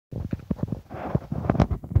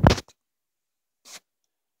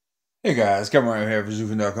Hey guys, Kevin right here for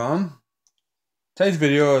XUFN.com. Today's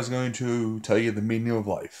video is going to tell you the meaning of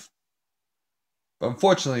life. But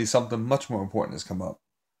unfortunately, something much more important has come up.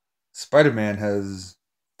 Spider-Man has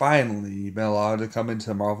finally been allowed to come into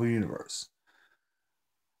the Marvel Universe.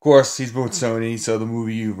 Of course, he's been with Sony, so the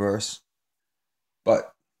movie universe.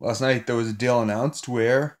 But last night there was a deal announced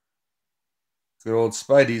where good old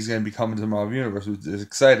Spidey is going to be coming to the Marvel Universe, which is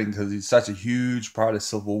exciting because he's such a huge part of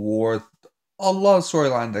Civil War. A lot of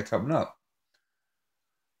storylines that are coming up.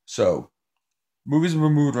 So, movies were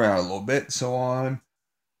moved around a little bit. So on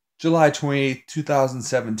July 28th,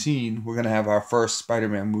 2017, we're going to have our first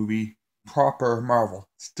Spider-Man movie, proper Marvel.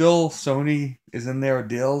 Still, Sony is in there with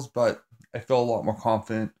deals, but I feel a lot more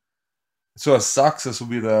confident. So it sucks. This will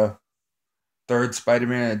be the third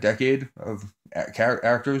Spider-Man in a decade of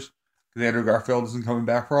actors. Because Andrew Garfield isn't coming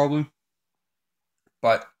back probably.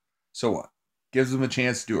 But, so what? Gives them a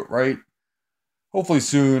chance to do it right. Hopefully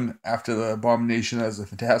soon, after the Abomination as a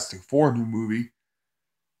Fantastic Four new movie,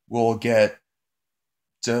 we'll get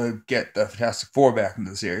the Fantastic Four back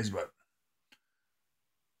into the series, but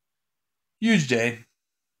huge day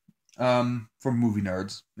for movie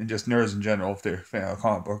nerds and just nerds in general if they're a fan of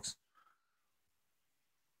comic books.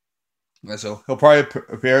 And so he'll probably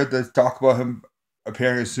appear to talk about him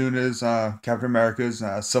appearing as soon as Captain America's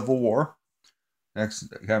Civil War, next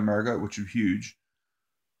Captain America, which is huge.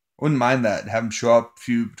 I wouldn't mind that, have him show up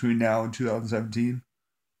between now and 2017.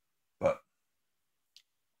 But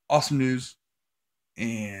awesome news,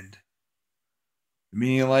 and the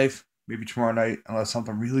meaning of life, maybe tomorrow night, unless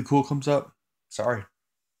something really cool comes up. Sorry.